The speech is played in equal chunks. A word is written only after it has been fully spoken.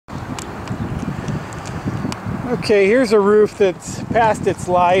Okay, here's a roof that's past its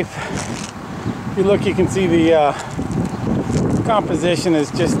life. If you look, you can see the composition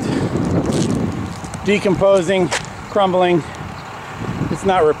is just decomposing, crumbling. It's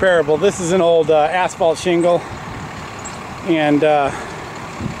not repairable. This is an old asphalt shingle, and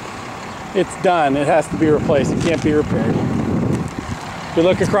it's done. It has to be replaced. It can't be repaired. If you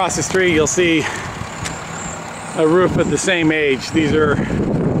look across the street, you'll see a roof of the same age. These are,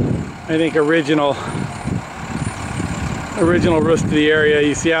 I think, original roofs to the area.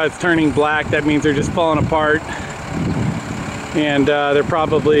 You see how it's turning black? That means they're just falling apart, and they're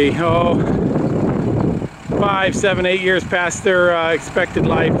probably 5, 7, 8 years past their expected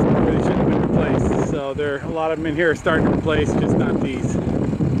life where they should have been replaced. So a lot of them in here are starting to replace, just not these.